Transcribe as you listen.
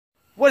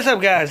What's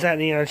up, guys? That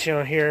Neon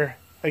Channel here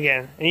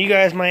again. And you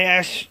guys might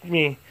ask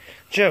me,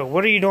 Joe,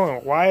 what are you doing?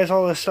 Why is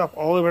all this stuff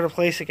all over the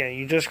place again?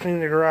 You just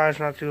cleaned the garage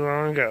not too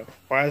long ago.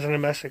 Why is it a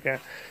mess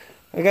again?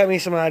 I got me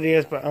some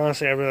ideas, but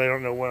honestly, I really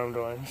don't know what I'm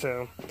doing.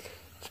 So,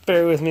 just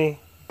bear with me,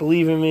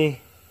 believe in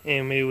me,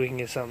 and maybe we can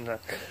get something done.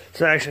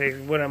 So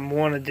actually, what I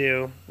want to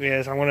do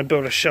is I want to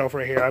build a shelf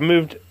right here. I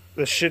moved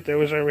the shit that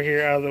was over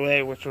here out of the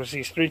way, which was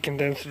these 3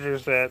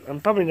 condensers that I'm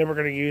probably never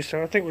going to use.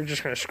 So I think we're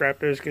just going to scrap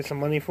those, get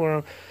some money for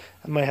them.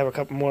 I might have a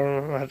couple more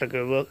of them. I'll have to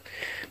go look.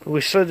 But we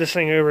slid this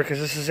thing over because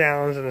this is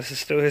Alan's and this is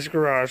still his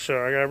garage,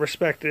 so I gotta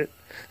respect it.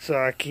 So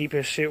I keep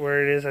his shit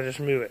where it is, I just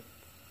move it.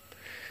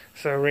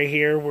 So right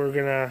here,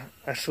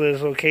 I slid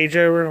his little cage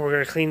over. We're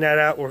gonna clean that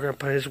out. We're gonna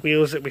put his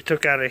wheels that we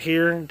took out of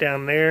here,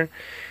 down there.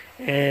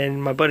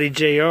 And my buddy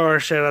JR,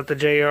 shout out to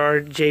JR,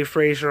 Jay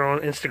Fraser on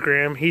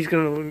Instagram. He's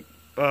gonna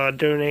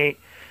donate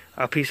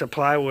a piece of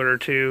plywood or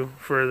two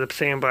for the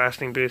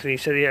sandblasting booth. And he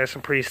said he has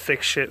some pretty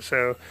thick shit,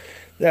 so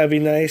that'd be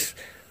nice.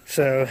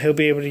 So he'll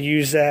be able to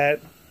use that,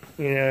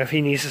 you know, if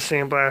he needs to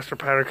sandblast or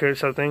powder coat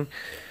something,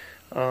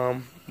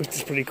 which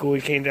is pretty cool.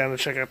 He came down to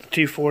check out the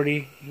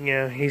 240. You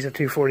know, he's a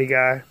 240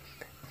 guy.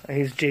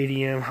 He's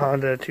JDM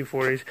Honda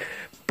 240s.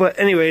 But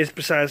anyways,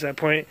 besides that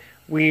point,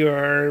 I'm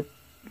going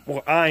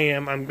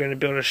to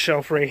build a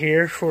shelf right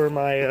here for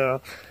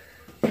my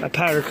my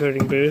powder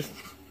coating booth.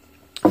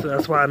 So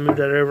that's why I moved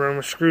that over. I'm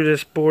going to screw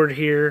this board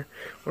here,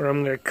 where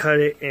I'm going to cut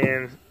it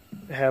and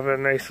have a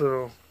nice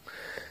little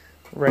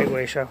right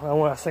way shelf.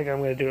 I think I'm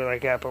going to do it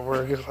like that, but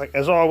we're just like,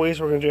 as always,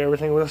 we're going to do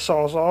everything with a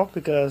sawzall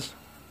because,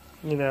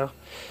 you know,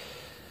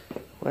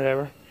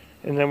 whatever.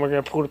 And then we're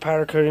going to pull the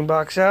powder coating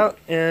box out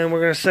and we're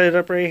going to set it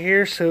up right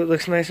here so it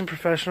looks nice and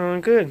professional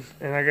and good.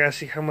 And I got to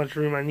see how much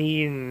room I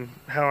need and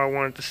how I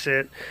want it to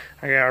sit.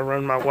 I got to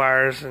run my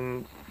wires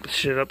and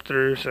shit up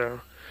through,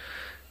 so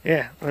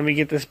yeah, let me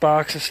get this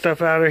box and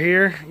stuff out of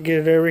here,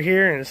 get it over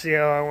here, and see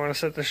how I want to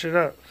set this shit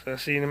up. So I'll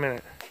see you in a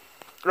minute.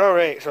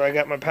 Alright, so I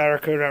got my powder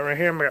coat out right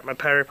here. I got my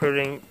powder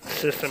coating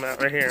system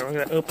out right here. I'm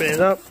going to open it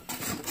up,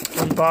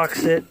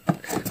 unbox it.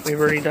 We've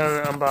already done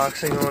an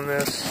unboxing on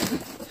this.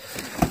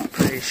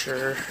 Pretty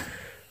sure.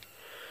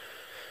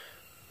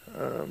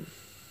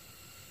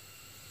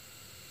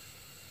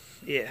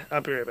 Yeah,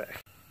 I'll be right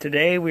back.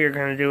 Today we are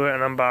going to do an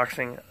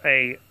unboxing,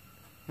 a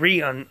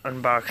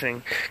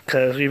re-unboxing,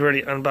 because we've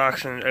already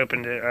unboxed and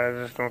opened it. I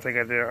just don't think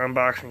I did an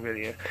unboxing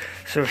video.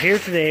 So here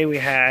today we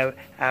have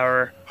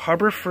our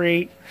Harbor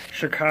Freight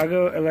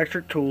Chicago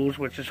Electric Tools,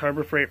 which is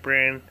Harbor Freight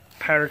brand,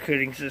 powder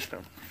coating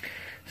system.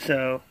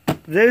 So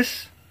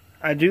this,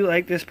 I do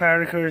like this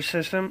powder coating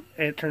system.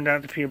 It turned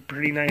out to be a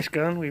pretty nice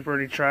gun. We've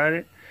already tried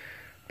it.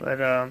 But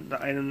the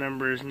item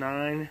number is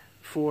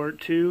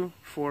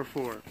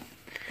 94244.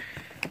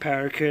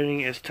 Powder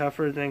coating is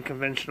tougher than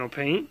conventional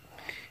paint.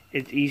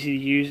 It's easy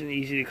to use and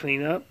easy to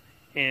clean up,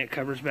 and it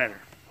covers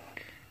better.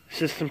 The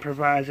system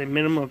provides a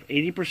minimum of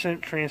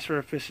 80% transfer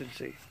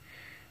efficiency.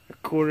 A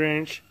 1/4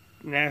 inch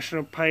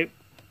national pipe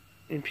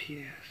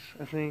MPS,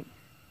 I think,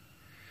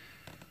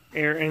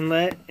 air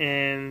inlet,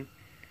 and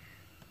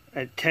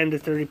a 10 to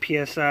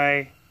 30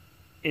 psi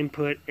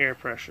input air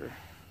pressure.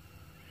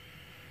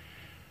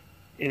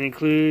 It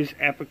includes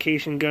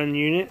application gun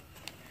unit,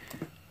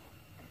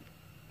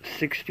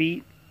 6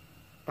 feet,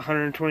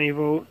 120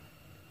 volt,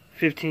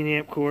 15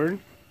 amp cord,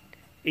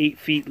 8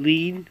 feet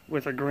lead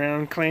with a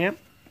ground clamp,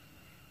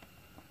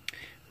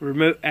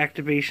 remote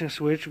activation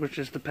switch, which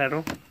is the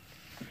pedal,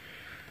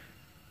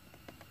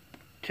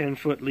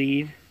 10-foot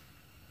lead,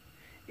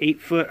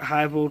 8-foot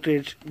high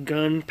voltage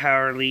gun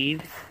power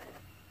lead,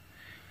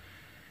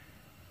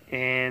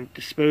 and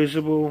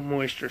disposable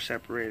moisture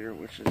separator,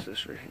 which is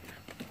this right here.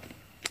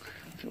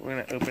 So we're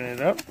going to open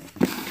it up.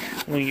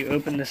 When you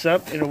open this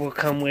up, it will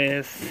come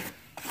with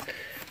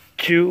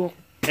 2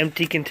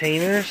 empty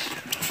containers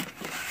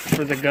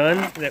for the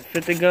gun that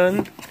fit the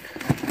gun.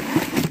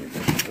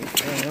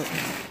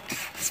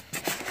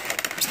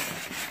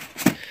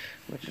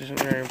 Which isn't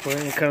very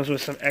important. It comes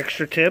with some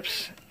extra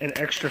tips, an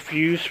extra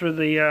fuse for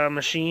the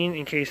machine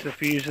in case the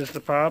fuse is to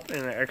pop,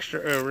 and an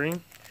extra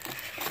O-ring.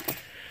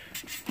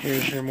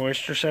 Here's your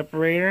moisture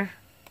separator,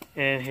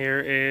 and here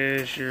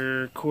is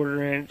your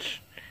 1/4 inch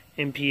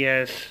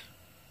MPS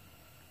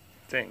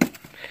thing.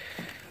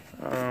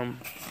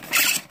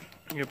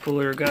 You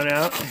pull your gun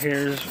out.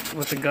 Here's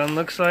what the gun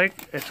looks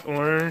like. It's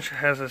orange,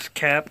 has this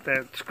cap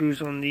that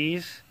screws on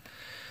these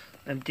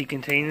empty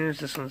containers.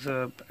 This one's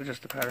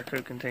just a powder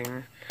coat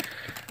container.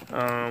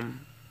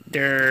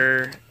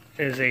 There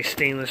is a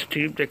stainless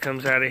tube that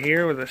comes out of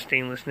here with a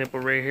stainless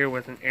nipple right here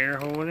with an air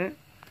hole in it.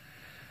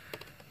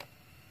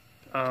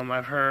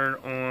 I've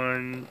heard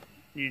on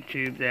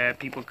YouTube that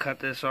people cut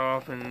this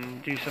off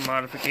and do some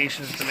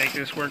modifications to make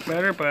this work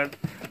better, but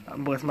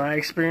with my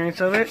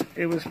experience of it,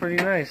 it was pretty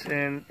nice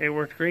and it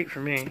worked great for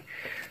me.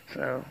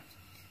 So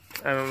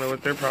I don't know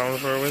what their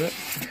problems were with it.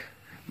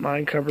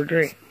 Mine covered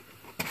great.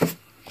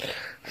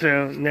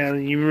 So now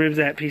that you remove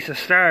that piece of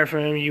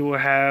styrofoam, you will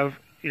have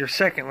your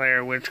second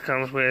layer, which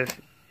comes with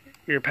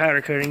your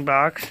powder coating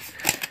box,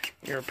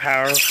 your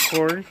power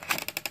cord,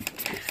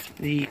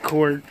 the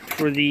cord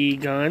for the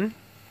gun,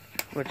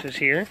 which is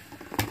here,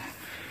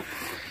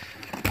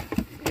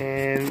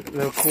 and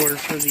the cord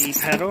for the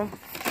pedal,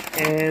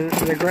 and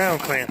the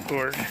ground clamp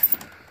cord.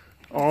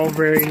 All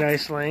very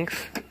nice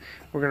length.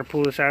 We're going to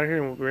pull this out of here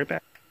and we'll be right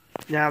back.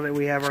 Now that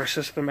we have our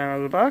system out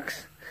of the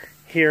box,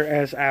 here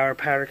is our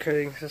powder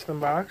coating system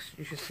box.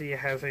 You can see it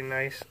has a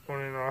nice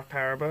on and off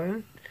power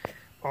button.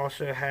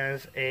 Also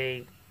has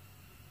a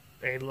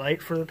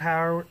light for the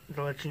power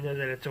to let you know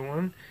that it's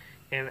on,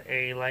 and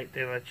a light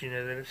that lets you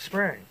know that it's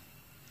spraying.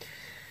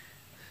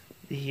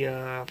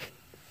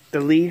 The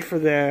lead for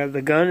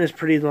the gun is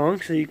pretty long,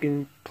 so you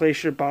can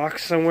place your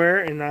box somewhere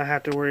and not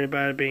have to worry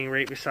about it being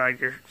right beside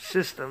your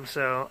system.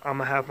 So I'm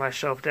going to have my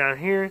shelf down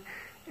here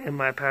and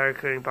my powder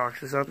coating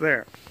box is up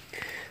there.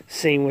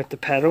 Same with the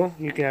pedal.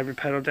 You can have your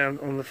pedal down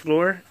on the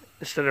floor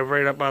instead of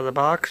right up by the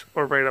box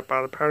or right up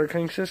by the powder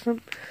coating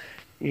system.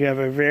 You have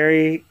a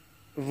very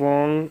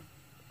long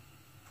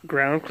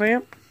ground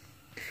clamp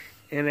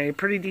and a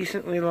pretty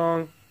decently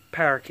long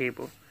power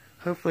cable.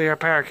 Hopefully our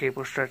power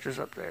cable stretches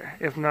up there.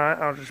 If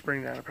not, I'll just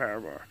bring down a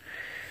power bar.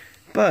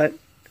 But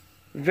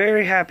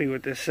very happy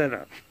with this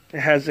setup.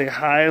 It has a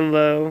high and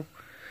low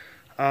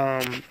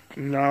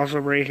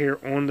nozzle right here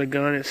on the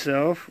gun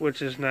itself,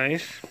 which is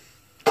nice.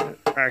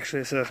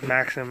 Actually it says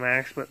max and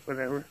max, but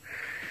whatever.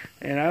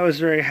 And I was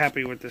very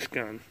happy with this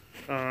gun.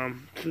 So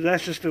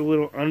that's just a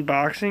little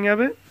unboxing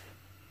of it.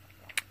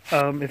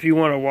 If you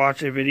want to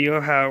watch a video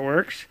of how it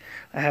works,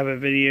 I have a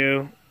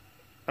video.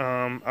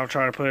 I'll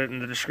try to put it in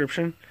the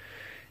description.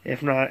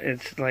 If not,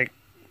 it's like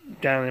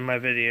down in my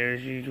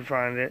videos. You can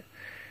find it.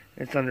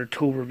 It's under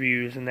tool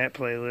reviews in that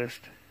playlist.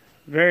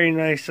 Very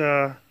nice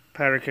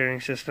powder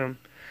coating system.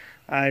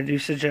 I do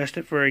suggest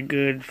it for a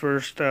good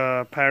first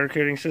powder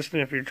coating system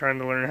if you're trying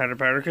to learn how to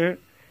powder coat.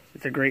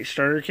 It's a great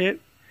starter kit,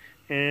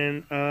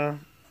 and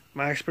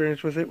my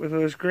experience with it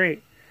was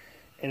great.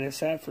 And it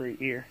sat for a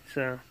year,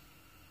 so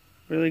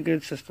really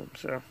good system.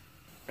 So,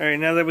 alright,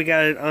 now that we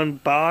got it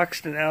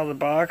unboxed and out of the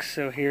box,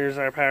 so here's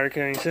our powder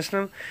coating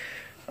system.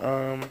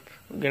 I'm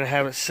going to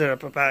have it set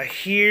up about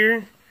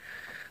here.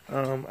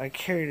 I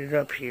carried it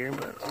up here,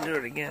 but I'll do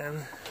it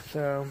again.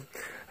 So,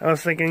 I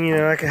was thinking, you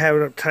know, I could have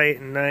it up tight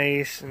and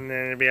nice, and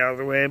then it'd be out of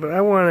the way. But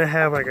I want to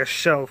have like a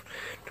shelf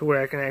to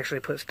where I can actually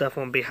put stuff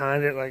on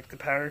behind it, like the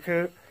powder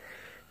coat.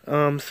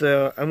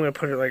 So I'm going to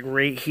put it like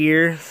right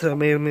here. So I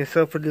made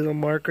myself a little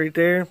mark right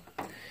there.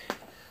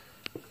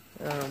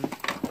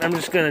 I'm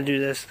just going to do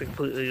this the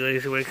completely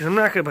lazy way, because I'm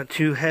not going to put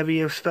too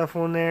heavy of stuff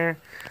on there.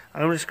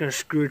 I'm just going to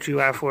screw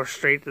 2x4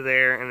 straight to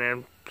there, and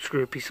then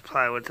screw a piece of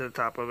plywood to the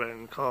top of it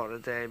and call it a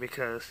day,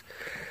 because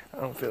I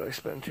don't feel like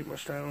spending too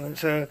much time on it.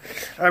 So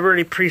I've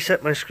already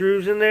preset my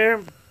screws in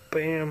there.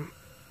 Bam.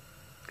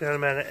 Got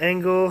them at an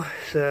angle,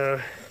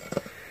 so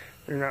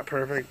they're not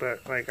perfect,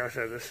 but like I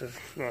said, this is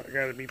not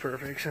got to be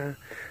perfect. So I'm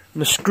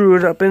going to screw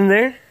it up in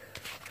there.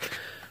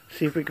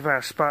 See if we can find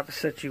a spot to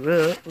set you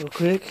up real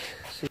quick.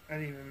 See, I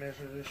didn't even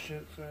measure this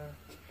shit, so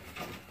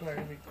it's not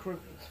going to be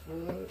crooked as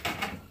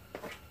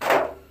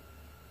fuck.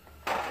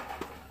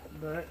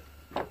 But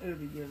it'll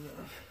be good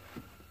enough.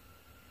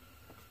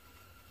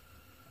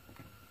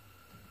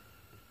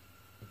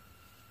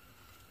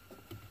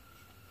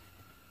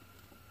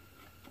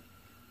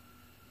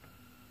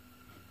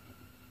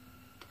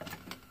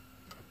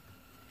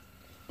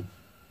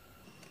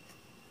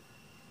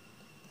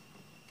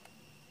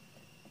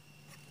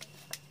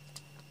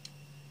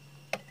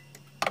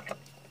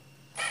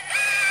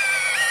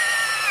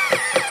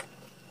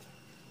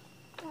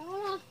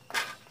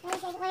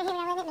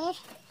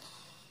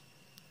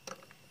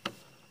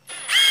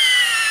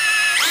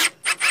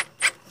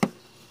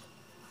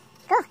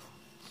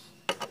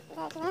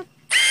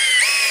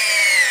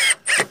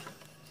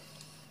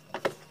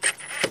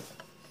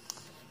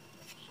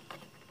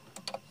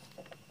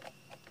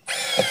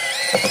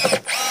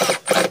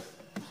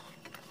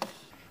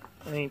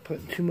 I ain't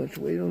putting too much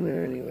weight on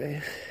there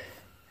anyways.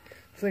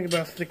 Think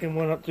about sticking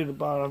one up through the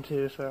bottom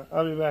too, so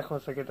I'll be back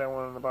once I get that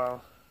one on the bottom.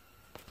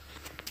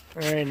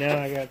 Alright, now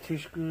I got 2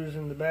 screws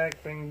in the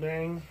back, bang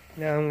bang.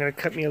 Now I'm going to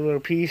cut me a little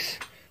piece,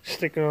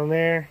 stick it on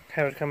there,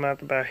 have it come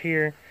out about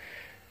here.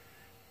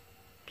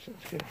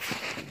 Sounds good.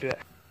 Be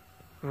back.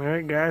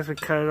 Alright guys, we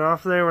cut it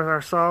off there with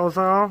our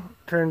Sawzall.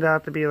 Turned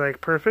out to be like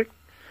perfect.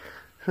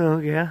 So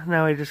yeah,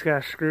 now we just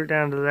got to screw it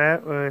down to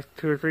that with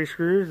 2 or 3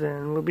 screws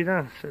and we'll be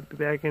done. So be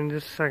back in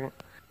just a second.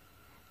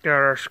 Got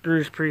our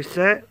screws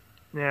preset.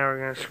 Now we're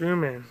going to screw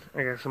them in.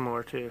 I got some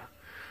more too.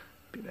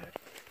 Be back.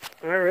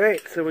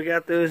 Alright, so we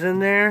got those in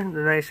there.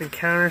 They're nice and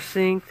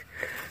countersinked,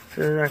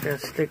 so they're not going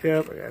to stick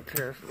up. I got to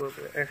tear a little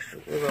bit of extra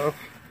wood off.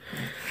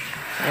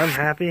 I'm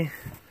happy.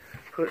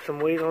 Put some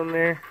weight on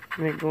there.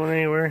 It ain't going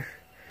anywhere.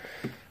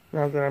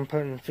 Not that I'm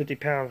putting 50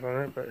 pounds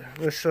on it, but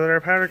let's set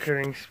our powder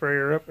coating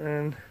sprayer up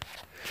and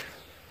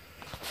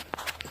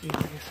see if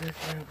we can set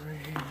that up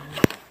right here.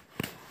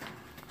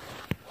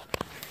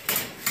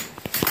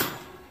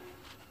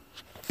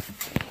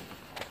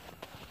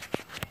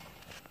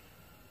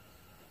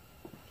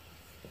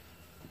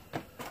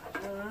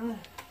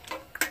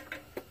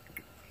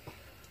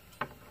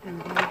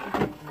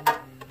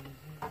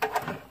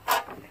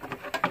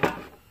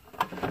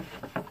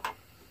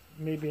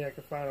 maybe I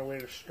could find a way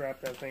to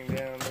strap that thing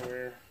down to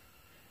where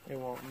it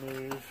won't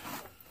move.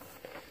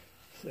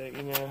 So,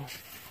 you know,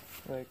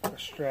 like a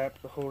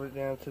strap to hold it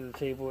down to the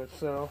table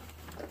itself.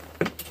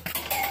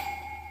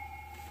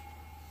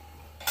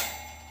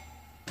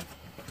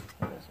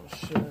 I got some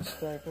shit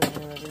stacked in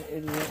here like an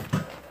idiot.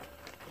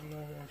 I'm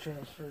not gonna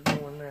transfer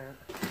doing that.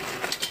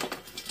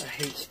 I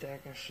hate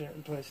stacking shit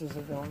in places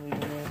that don't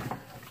need it.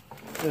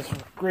 This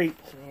was great,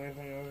 so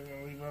anything else I'm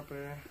gonna leave up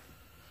there.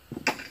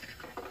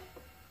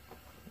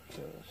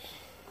 So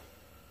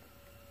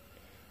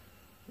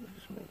it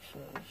just makes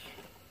sense.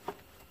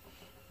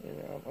 You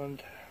know, I'm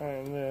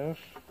untying this.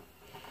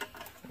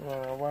 I'm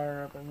gonna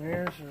wire up in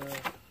there, so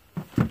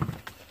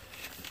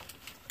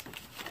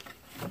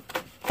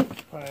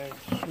probably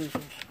screw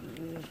some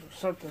screws or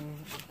something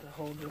to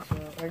hold this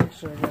up. I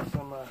guess I got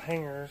some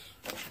hangers.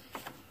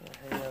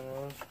 Hang on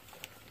those.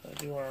 I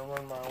do want to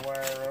run my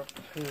wire up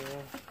too,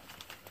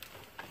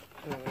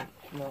 so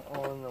it's not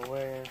all in the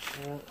way and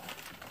shit.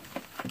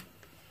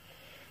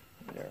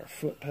 We got our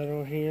foot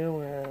pedal here.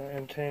 We're going to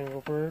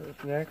entangle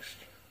it next.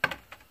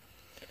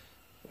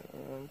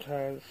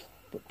 Untie this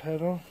foot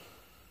pedal.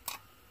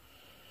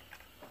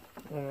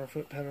 Run our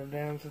foot pedal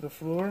down to the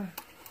floor.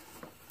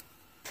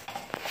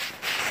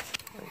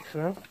 Like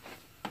so.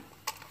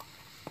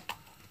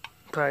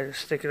 Probably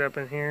just stick it up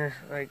in here,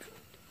 like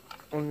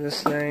on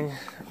this thing.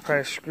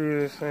 Probably screw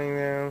this thing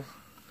down.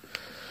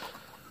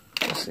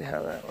 Let's see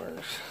how that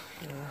works.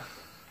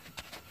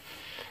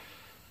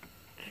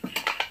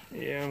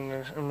 Yeah, I'm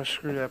gonna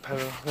screw that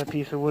pedal, that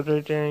piece of wood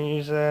right there, and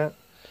use that.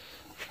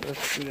 So let's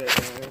screw that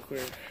down real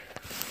quick.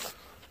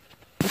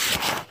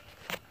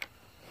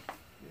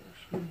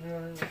 Screw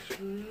down,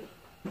 screw it.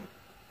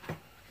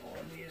 All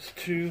I need is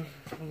two.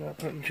 I'm not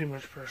putting too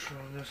much pressure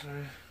on this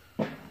thing.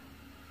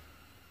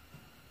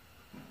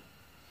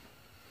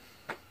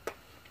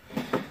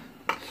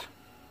 Let's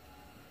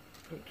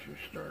put two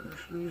starter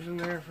screws in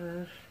there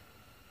first.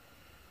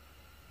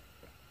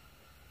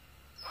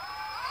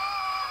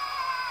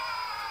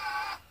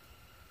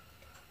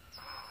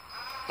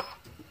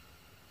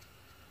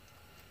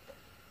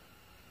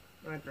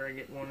 After I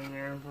get one in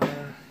there,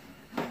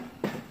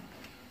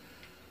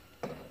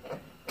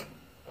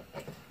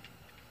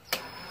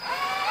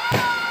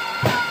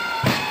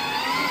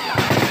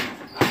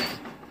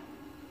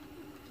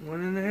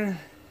 one in there.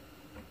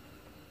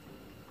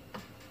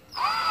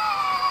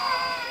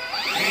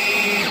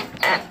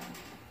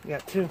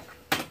 Got two.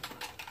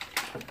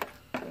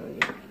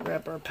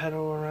 Wrap our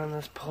pedal around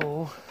this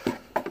pole,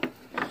 and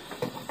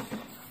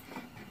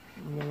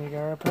then we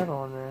got our pedal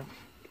on there.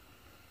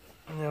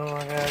 And then all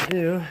I gotta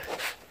do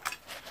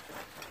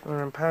when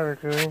I'm powder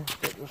coating,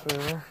 flip this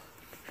over,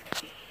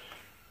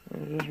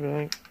 and just be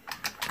like,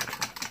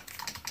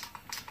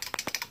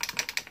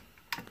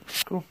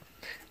 cool.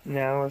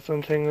 Now let's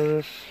untangle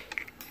this,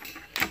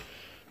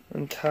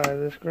 untie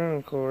this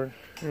ground cord,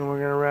 and we're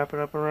gonna wrap it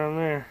up around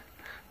there.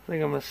 I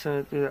think I'm gonna send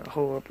it through that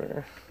hole up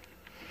there.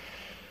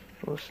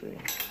 We'll see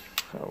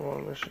how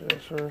long this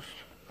is first.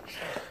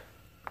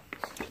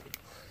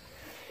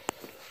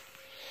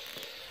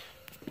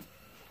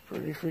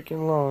 Pretty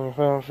freaking long, if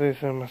I don't say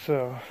so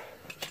myself.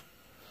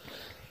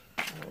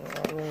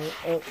 I'll run it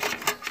up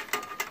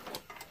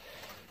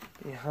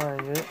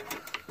behind it.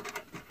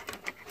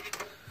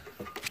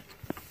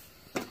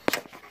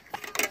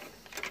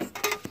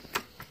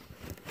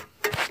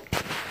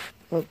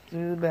 Up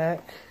through the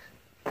back.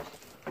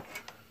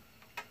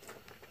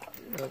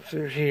 Up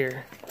through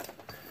here.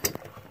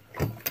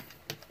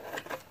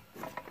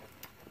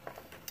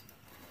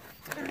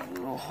 There's a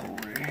little hole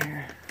right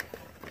here.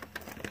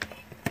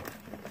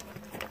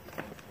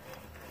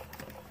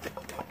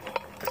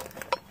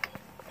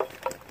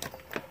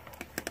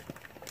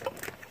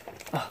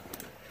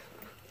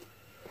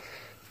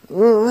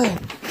 Alright,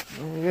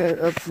 we got it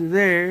up through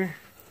there.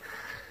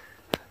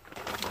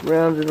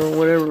 Round it on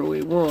whatever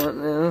we want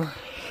now.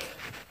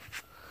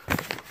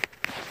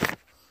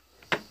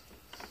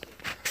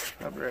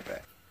 I'll be right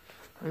back.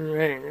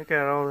 Alright, I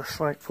got all the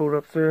slack pulled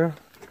up through.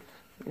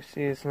 You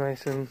see it's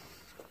nice and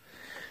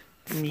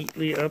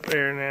neatly up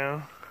there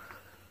now.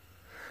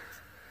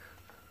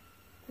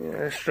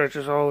 Yeah, it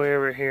stretches all the way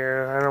over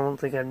here. I don't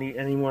think I need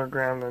any more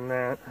ground than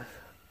that.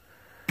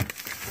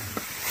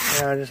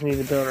 Now I just need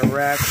to build a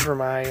rack for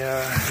my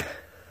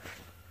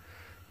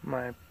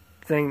my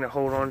thing to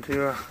hold on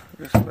to.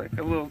 Just like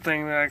a little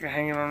thing that I can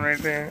hang it on right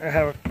there. I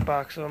have a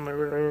box on my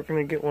room. We're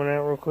gonna get one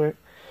out real quick.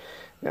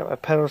 Got my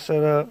pedal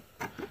set up.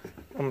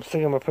 I'm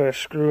thinking I'm gonna put a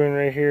screw in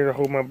right here to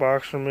hold my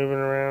box from moving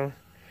around.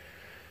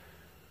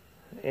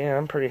 Yeah,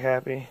 I'm pretty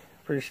happy.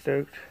 Pretty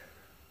stoked.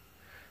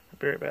 I'll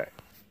be right back.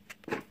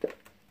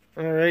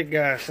 Alright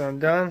guys, so I'm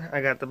done.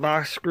 I got the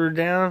box screwed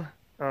down.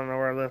 I don't know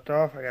where I left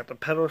off. I got the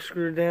pedal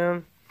screwed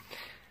down.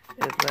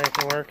 It's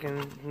nice and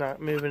working,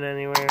 not moving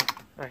anywhere.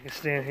 I can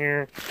stand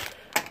here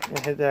and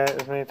hit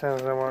that as many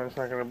times as I want. It's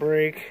not going to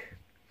break.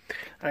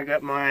 I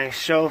got my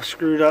shelf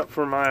screwed up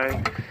for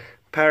my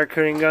powder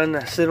coating gun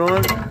to sit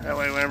on. That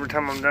way, whenever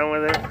time I'm done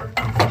with it,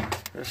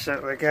 just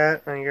set like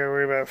that. I ain't got to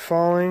worry about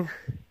falling.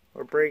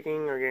 or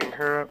breaking or getting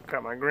hurt up.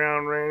 Got my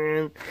ground ran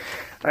in.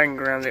 I can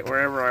ground it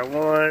wherever I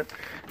want.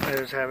 I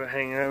just have it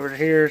hanging over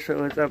here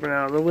so it's up and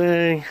out of the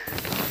way.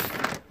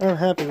 I'm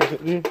happy with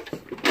it, dude.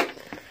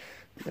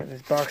 Got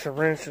this box of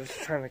wrench that's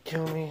trying to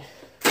kill me.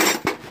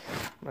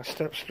 My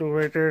step stool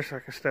right there so I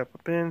can step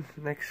up in.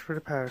 Next for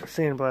the power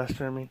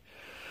sandblaster, I mean.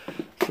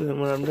 So then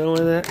when I'm done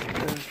with it,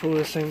 I just pull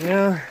this thing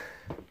down.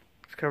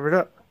 It's covered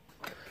up.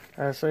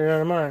 So you're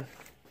out of mind.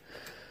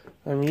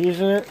 I'm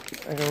using it.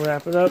 I can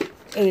wrap it up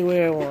any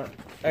way I want.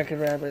 I can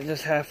wrap it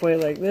just halfway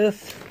like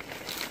this,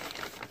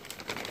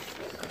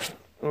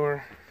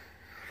 or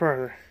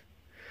farther.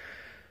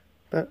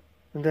 But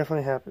I'm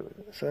definitely happy with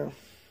it. So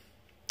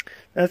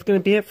that's going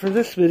to be it for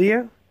this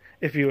video.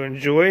 If you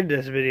enjoyed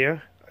this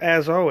video,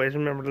 as always,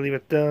 remember to leave a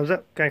thumbs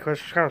up. Got any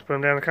questions or comments, put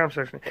them down in the comment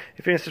section.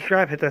 If you didn't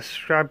subscribe, hit that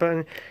subscribe button,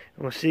 and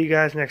we'll see you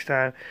guys next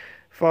time.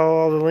 Follow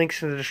all the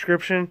links in the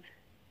description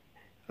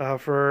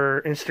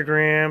for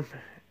Instagram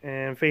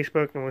and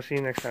Facebook, and we'll see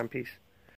you next time. Peace.